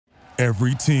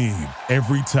Every team,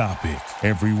 every topic,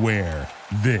 everywhere.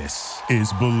 This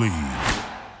is Believe.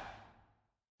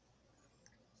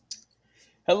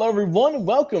 Hello, everyone.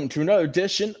 Welcome to another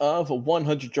edition of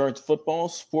 100 Yards Football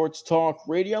Sports Talk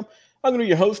Radio. I'm going to be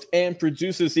your host and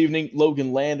producer this evening,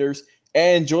 Logan Landers,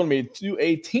 and join me to do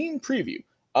a team preview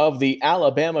of the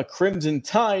Alabama Crimson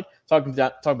Tide, talking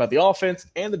about the offense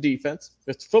and the defense.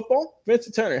 Mr. Football,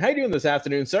 Vincent Turner. How you doing this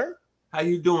afternoon, sir? How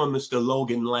you doing, Mr.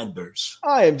 Logan Landers?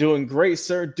 I am doing great,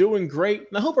 sir. Doing great.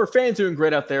 And I hope our fans are doing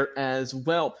great out there as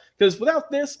well. Because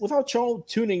without y'all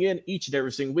tuning in each and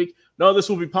every single week, none of this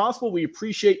will be possible. We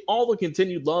appreciate all the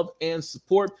continued love and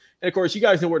support. And, of course, you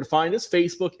guys know where to find us,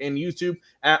 Facebook and YouTube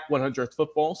at 100th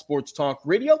Football Sports Talk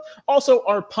Radio. Also,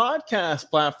 our podcast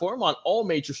platform on all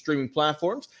major streaming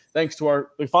platforms, thanks to our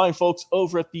fine folks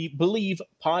over at the Believe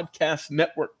Podcast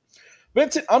Network.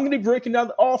 Vincent, I'm going to be breaking down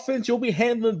the offense. You'll be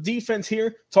handling the defense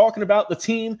here, talking about the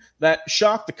team that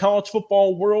shocked the college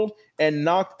football world and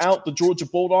knocked out the Georgia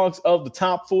Bulldogs of the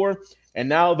top four. And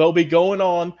now they'll be going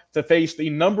on to face the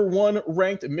number one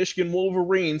ranked Michigan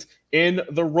Wolverines in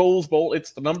the Rose Bowl.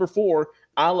 It's the number 4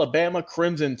 Alabama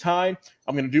Crimson Tide.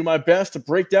 I'm going to do my best to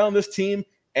break down this team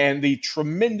and the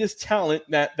tremendous talent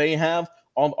that they have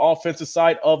on the offensive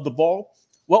side of the ball.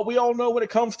 What we all know when it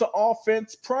comes to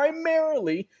offense,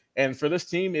 primarily, and for this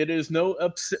team, it is no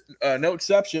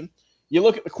exception. You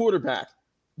look at the quarterback,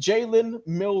 Jalen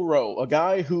Milroe, a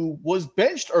guy who was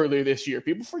benched earlier this year.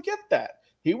 People forget that.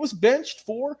 He was benched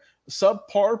for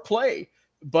subpar play,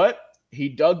 but he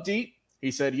dug deep. He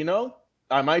said,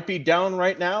 I might be down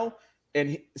right now.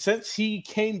 And since he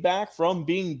came back from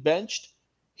being benched,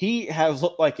 he has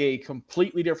looked like a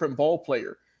completely different ball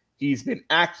player. He's been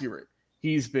accurate.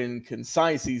 He's been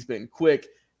concise. He's been quick.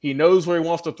 He knows where he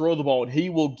wants to throw the ball, and he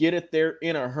will get it there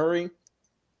in a hurry.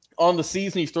 On the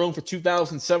season, he's thrown for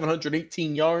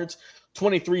 2,718 yards,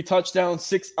 23 touchdowns,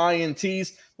 6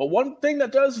 INTs. But one thing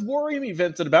that does worry me,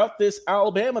 Vincent, about this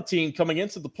Alabama team coming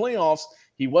into the playoffs,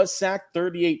 he was sacked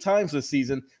 38 times this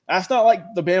season. That's not like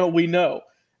the Bama we know.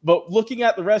 But looking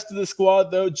at the rest of the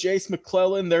squad, though, Jace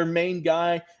McClellan, their main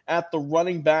guy at the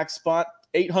running back spot,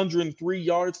 803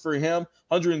 yards for him,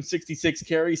 166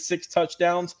 carries, 6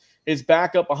 touchdowns. His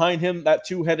backup behind him, that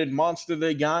two-headed monster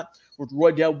they got with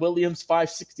Roydell Williams,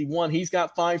 561. He's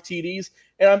got 5 TDs.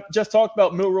 And I'm just talking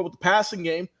about Milroe with the passing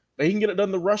game, but he can get it done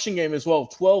in the rushing game as well.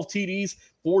 12 TDs,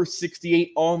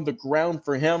 468 on the ground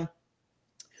for him.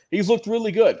 He's looked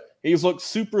really good. He's looked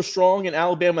super strong, and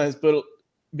Alabama has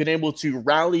been able to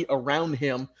rally around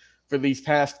him for these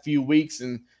past few weeks.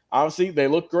 And obviously, they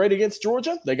look great against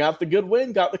Georgia. They got the good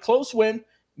win, got the close win.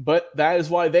 But that is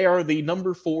why they are the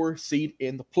number 4 seed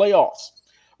in the playoffs.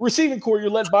 Receiving core, you're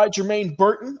led by Jermaine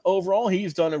Burton. Overall,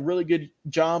 he's done a really good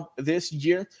job this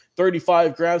year.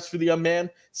 35 grabs for the young man,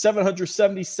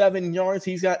 777 yards.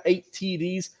 He's got 8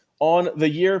 TDs on the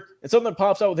year. And something that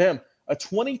pops out with him, a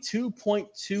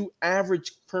 22.2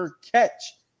 average per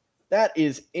catch. That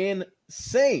is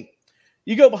insane.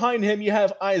 You go behind him, you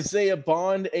have Isaiah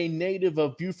Bond, a native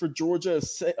of Buford, Georgia,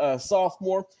 a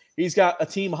sophomore. He's got a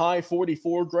team-high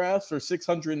 44 grabs for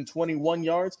 621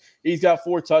 yards. He's got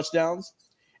 4 touchdowns.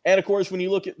 And, of course, when you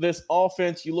look at this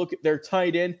offense, you look at their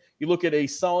tight end, you look at a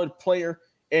solid player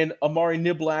in Amari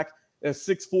Niblack, a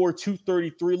 6'4",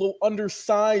 233, a little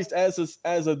undersized as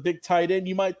a big tight end,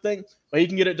 you might think. But he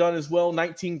can get it done as well,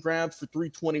 19 grabs for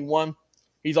 321.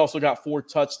 He's also got 4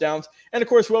 touchdowns. And, of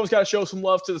course, we always got to show some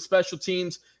love to the special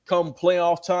teams come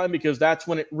playoff time because that's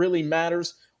when it really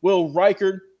matters. Will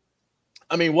Reichard,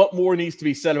 what more needs to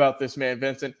be said about this man,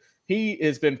 Vincent? He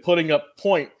has been putting up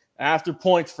point after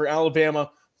points for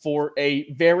Alabama for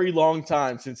a very long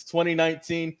time, since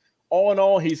 2019. All in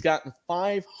all, he's gotten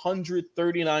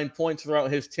 539 points throughout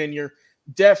his tenure.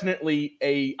 Definitely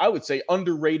I would say,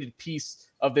 underrated piece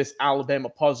of this Alabama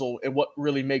puzzle and what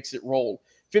really makes it roll.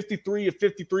 53 of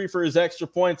 53 for his extra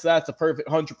points. That's a perfect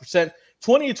 100%.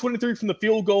 20 of 23 from the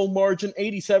field goal margin,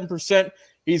 87%.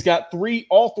 He's got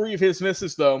all three of his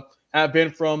misses, though, have been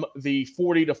from the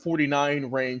 40 to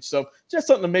 49 range. So just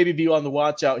something to maybe be on the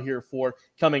watch out here for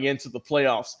coming into the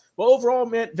playoffs. Well, overall,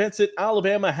 man, Vincent,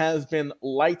 Alabama has been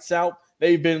lights out.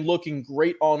 They've been looking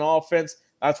great on offense.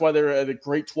 That's why they're at a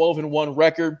great 12-1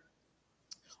 record.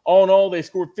 All in all, they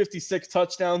scored 56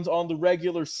 touchdowns on the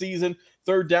regular season.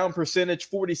 Third down percentage,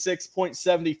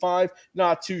 46.75.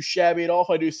 Not too shabby at all, if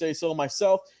I do say so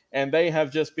myself. And they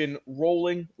have just been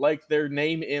rolling like their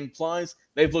name implies.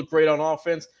 They've looked great on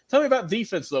offense. Tell me about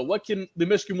defense, though. What can the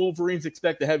Michigan Wolverines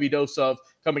expect a heavy dose of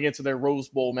coming into their Rose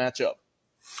Bowl matchup?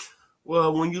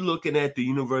 Well, when you're looking at the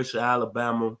University of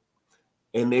Alabama,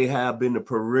 and they have been the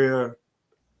premier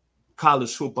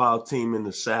college football team in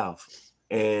the South,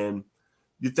 And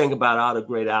you think about all the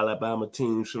great Alabama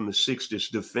teams from the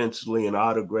 60s defensively and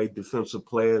all the great defensive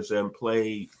players that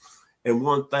played. And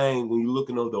one thing, when you're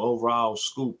looking at the overall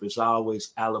scoop, it's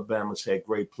always Alabama's had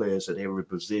great players at every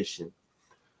position.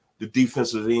 The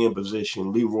defensive end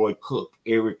position, Leroy Cook,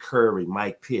 Eric Curry,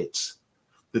 Mike Pitts.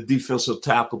 The defensive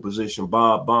tackle position,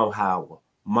 Bob Baumhauer,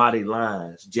 Marty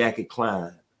Lyons, Jackie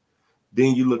Klein.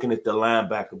 Then you're looking at the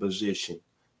linebacker position,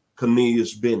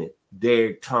 Cornelius Bennett,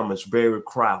 Derek Thomas, Barry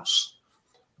Krause,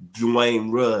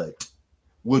 Dwayne Rudd,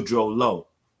 Woodrow Lowe.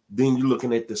 Then you're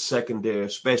looking at the secondary,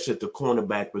 especially at the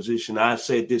cornerback position. I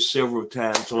said this several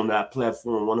times on our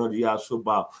platform, 100 Yards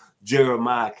Football.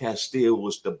 Jeremiah Castile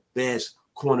was the best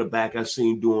cornerback I've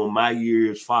seen during my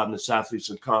years fighting the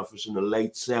Southeastern Conference in the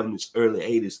late 70s, early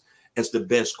 80s as the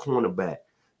best cornerback.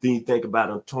 Then you think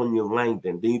about Antonio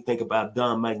Langdon. Then you think about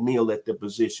Don McNeil at the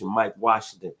position, Mike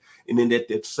Washington. And then at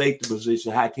the safety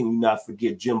position, how can you not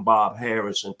forget Jim Bob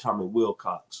Harris and Tommy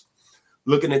Wilcox?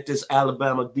 Looking at this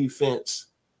Alabama defense,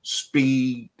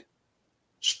 speed,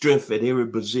 strength at every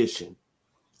position.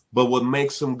 But what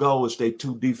makes them go is they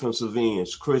two defensive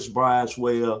ends, Chris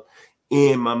Braswell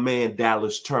and my man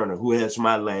Dallas Turner, who has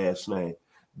my last name.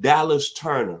 Dallas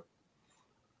Turner,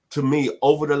 to me,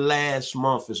 over the last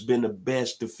month, has been the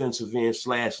best defensive end /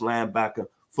 linebacker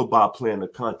football player in the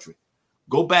country.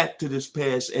 Go back to this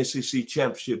past SEC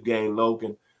championship game,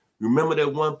 Logan. Remember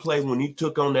that one play when he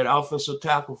took on that offensive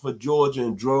tackle for Georgia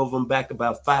and drove him back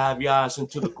about 5 yards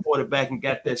into the quarterback and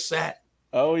got that sack?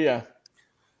 Oh, yeah.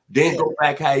 Then go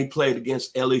back how he played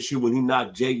against LSU when he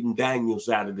knocked Jaden Daniels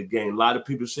out of the game. A lot of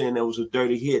people saying that was a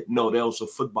dirty hit. No, that was a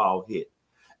football hit.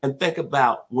 And think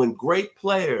about when great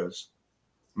players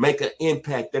make an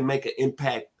impact, they make an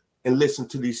impact. And listen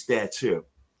to these stats here.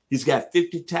 He's got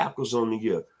 50 tackles on the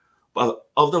year. But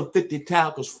of them 50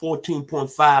 tackles,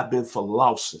 14.5 been for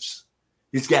losses.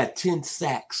 He's got 10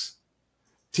 sacks.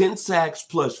 10 sacks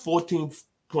plus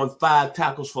 14.5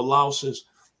 tackles for losses.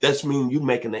 That's mean you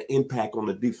making an impact on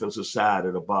the defensive side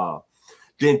of the ball.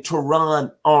 Then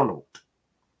Teron Arnold.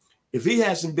 If he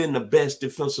hasn't been the best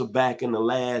defensive back in the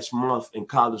last month in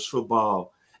college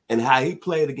football, and how he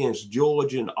played against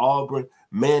Georgia and Auburn,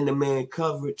 man-to-man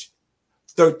coverage,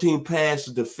 13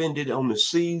 passes defended on the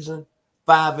season,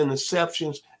 5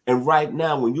 interceptions. And right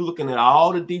now, when you're looking at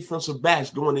all the defensive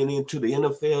backs going into the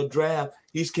NFL draft,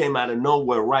 he's came out of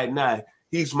nowhere right now.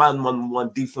 He's my number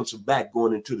one defensive back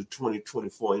going into the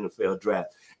 2024 NFL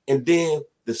draft. And then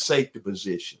the safety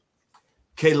position,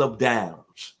 Caleb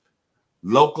Downs,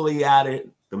 locally out of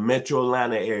the Metro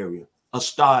Atlanta area, a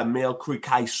star at Mill Creek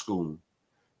High School,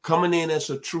 coming in as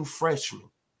a true freshman,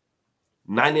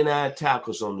 99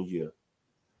 tackles on the year,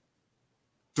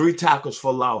 3 tackles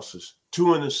for losses, 2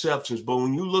 interceptions. But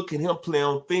when you look at him play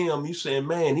on film, you say,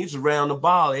 man, he's around the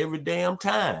ball every damn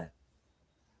time.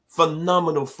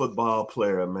 Phenomenal football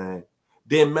player, man.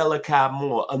 Then Malachi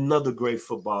Moore, another great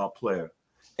football player.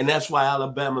 And that's why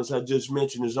Alabama, as I just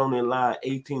mentioned, is on their line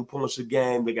 18 points a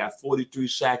game. They got 43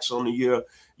 sacks on the year.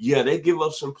 Yeah, they give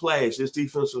up some plays. This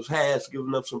defense has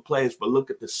given up some plays, but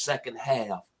look at the second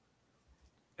half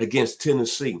against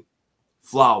Tennessee.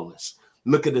 Flawless.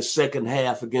 Look at the second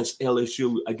half against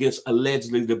LSU, against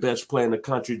allegedly the best player in the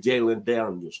country, Jalen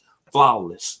Daniels.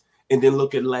 Flawless. And then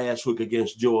look at last week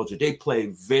against Georgia. They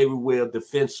played very well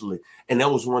defensively, and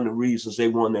that was one of the reasons they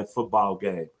won that football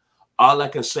game. All I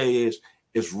can say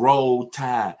is Roll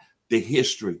Tide, the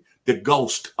history, the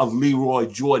ghost of Leroy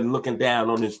Jordan looking down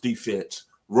on his defense.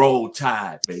 Roll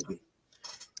Tide, baby.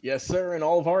 Yes, sir. And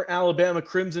all of our Alabama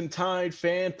Crimson Tide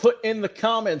fan, put in the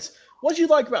comments what you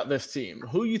like about this team.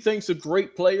 Who you think's a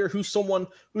great player? Who's someone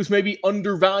who's maybe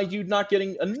undervalued, not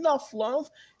getting enough love?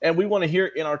 And we want to hear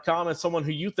in our comments someone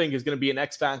who you think is going to be an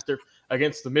X factor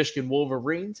against the Michigan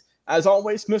Wolverines. As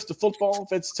always, Mr. Football,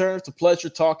 Vincent Turner, it's a pleasure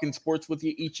talking sports with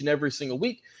you each and every single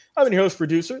week. I'm your host,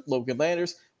 producer, Logan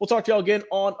Landers. We'll talk to y'all again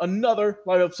on another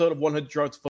live episode of 100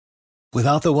 Yards Football.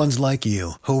 Without the ones like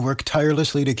you, who work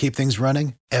tirelessly to keep things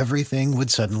running, everything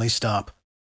would suddenly stop.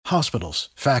 Hospitals,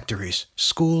 factories,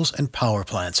 schools, and power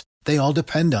plants, they all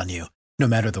depend on you. No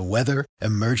matter the weather,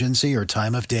 emergency, or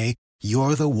time of day,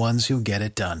 you're the ones who get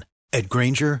it done. At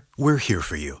Grainger, we're here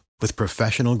for you with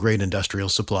professional-grade industrial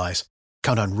supplies.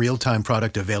 Count on real-time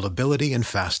product availability and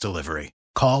fast delivery.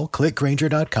 Call, click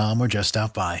Grainger.com, or just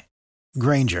stop by.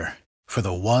 Grainger, for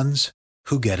the ones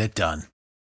who get it done.